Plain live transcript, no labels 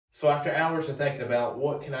So after hours of thinking about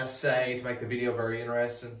what can I say to make the video very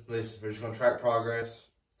interesting, listen, we're just going to track progress.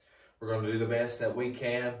 We're going to do the best that we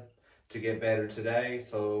can to get better today.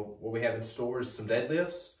 So what we have in store is some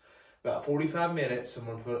deadlifts, about 45 minutes. I'm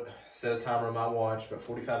going to set a timer on my watch, about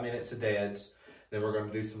 45 minutes of deads. Then we're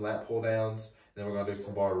going to do some lat pull downs. Then we're going to do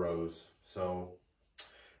some bar rows. So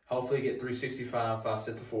hopefully get 365, 5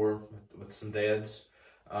 sets of 4 with some deads.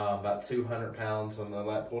 About 200 pounds on the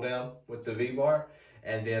lat pull down with the V-bar.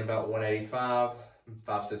 And then about 185,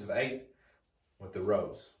 5 sets of 8 with the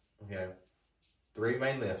rows. Okay, 3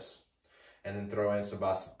 main lifts. And then throw in some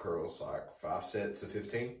bicep curls, like 5 sets of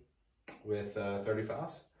 15 with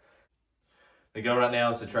 35s. The goal right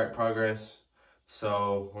now is to track progress.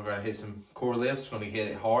 So we're gonna hit some core lifts, we're gonna hit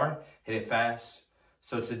it hard, hit it fast.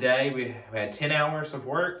 So today we had 10 hours of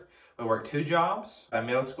work. We worked 2 jobs. At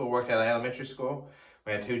middle school, worked at elementary school.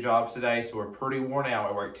 We had 2 jobs today, so we're pretty worn out.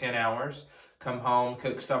 We worked 10 hours. Come home,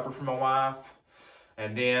 cook supper for my wife,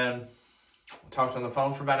 and then talked on the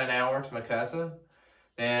phone for about an hour to my cousin.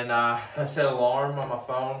 Then I set an alarm on my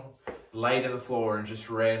phone, laid on the floor, and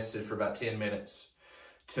just rested for about 10 minutes.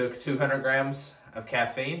 Took 200 grams of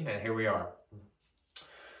caffeine, and here we are.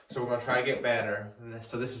 So we're going to try to get better.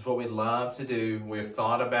 So this is what we love to do. We've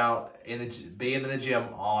thought about being in the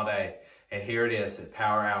gym all day, and here it is at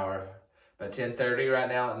Power Hour. About 10:30 right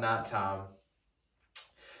now at nighttime.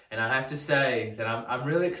 And I have to say that I'm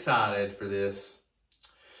really excited for this.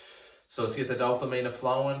 So let's get the dopamine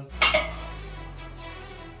flowing.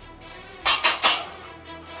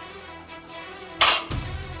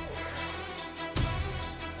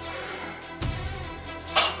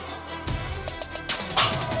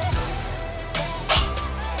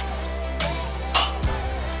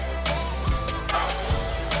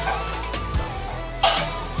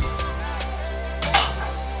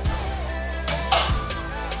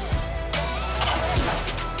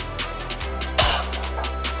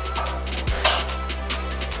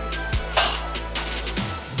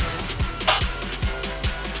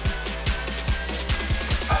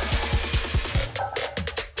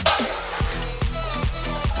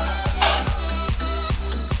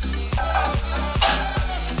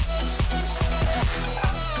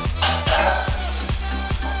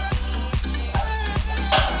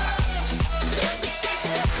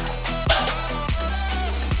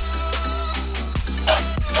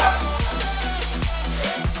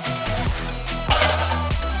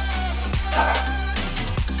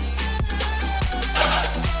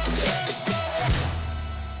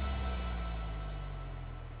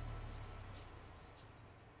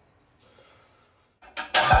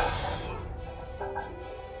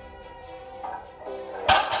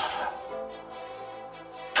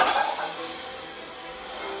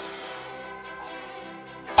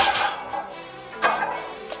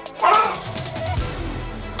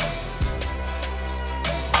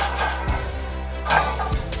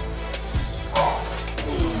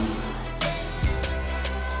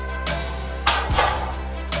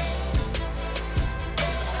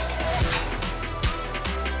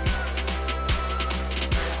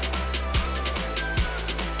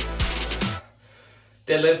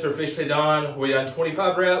 Deadlifts are officially done. We done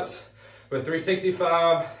 25 reps with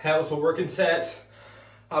 365. That was a working set.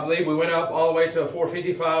 I believe we went up all the way to a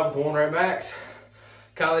 455 with a 1 rep max.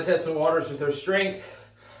 Kindly testing waters with their strength.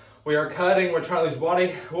 We are cutting. We're trying to lose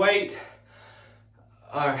body weight.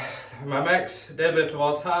 My max deadlift of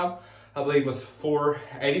all time, I believe, was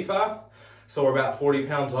 485. So we're about 40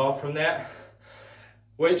 pounds off from that,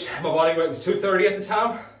 which my body weight was 230 at the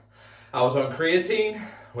time. I was on creatine,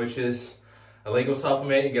 which is a legal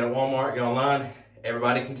supplement. You get at Walmart, get online.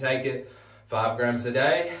 Everybody can take it, 5 grams a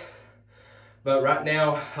day. But right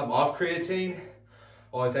now, I'm off creatine.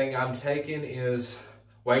 Only thing I'm taking is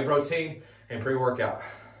whey protein and pre-workout.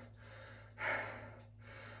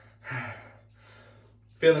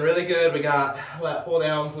 Feeling really good. We got lat pull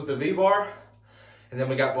downs with the V-bar, and then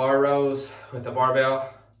we got bar rows with the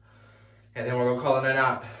barbell, and then we're gonna call it a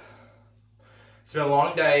night. It's been a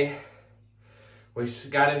long day. We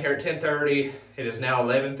got in here at 10:30. It is now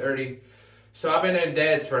 11:30. So I've been in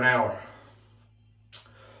deads for an hour.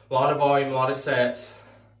 A lot of volume, a lot of sets.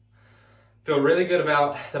 Feel really good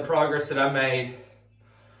about the progress that I made.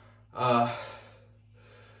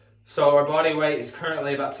 So our body weight is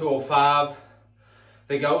currently about 205.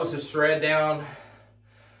 The goal is to shred down.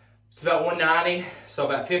 It's about 190, so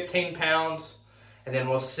about 15 pounds. And then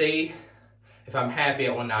we'll see if I'm happy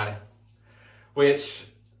at 190. Which,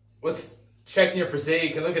 with checking your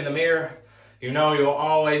physique and look in the mirror, you know you'll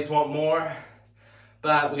always want more.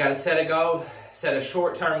 But we got to set a goal, set a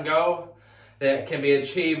short-term goal that can be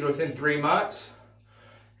achieved within 3 months.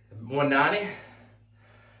 190.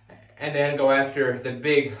 and then go after the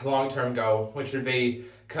big long-term goal, which would be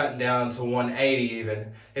cutting down to 180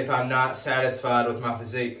 even, if I'm not satisfied with my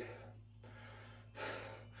physique.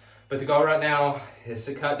 But the goal right now is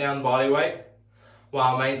to cut down body weight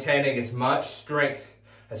while maintaining as much strength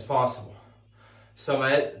as possible. So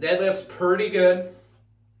my deadlift's pretty good.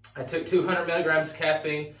 I took 200 milligrams of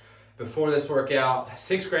caffeine before this workout,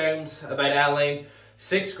 6 grams of beta-alanine,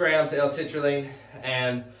 6 grams of L-citrulline,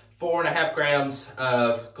 and 4.5 grams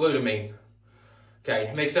of glutamine.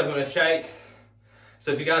 Okay, mix up in a shake.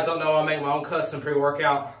 So if you guys don't know, I make my own custom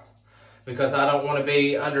pre-workout because I don't want to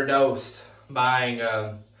be underdosed buying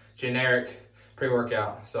generic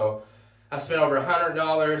pre-workout. So I spent over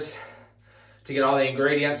 $100 to get all the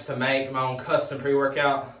ingredients to make my own custom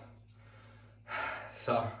pre-workout.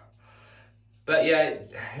 So, but yeah,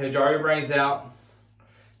 jar your brains out.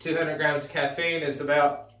 200 grams of caffeine is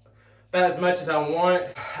about as much as I want.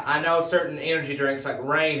 I know certain energy drinks like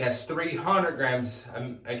Rain has 300 grams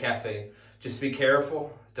of caffeine. Just be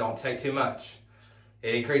careful, don't take too much.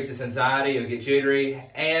 It increases anxiety, you'll get jittery,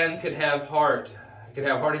 and could have heart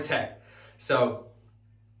attack. So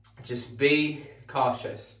just be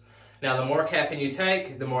cautious. Now the more caffeine you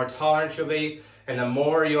take, the more tolerant you'll be, and the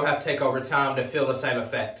more you'll have to take over time to feel the same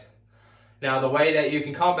effect. Now the way that you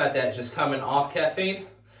can combat that is just coming off caffeine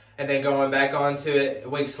and then going back onto it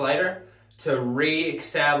weeks later to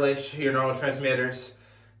re-establish your neurotransmitters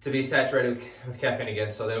to be saturated with caffeine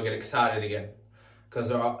again, so they'll get excited again because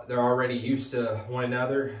they're already used to one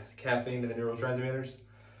another, caffeine and the neurotransmitters.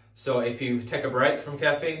 So if you take a break from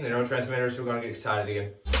caffeine, the neurotransmitters are going to get excited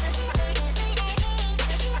again.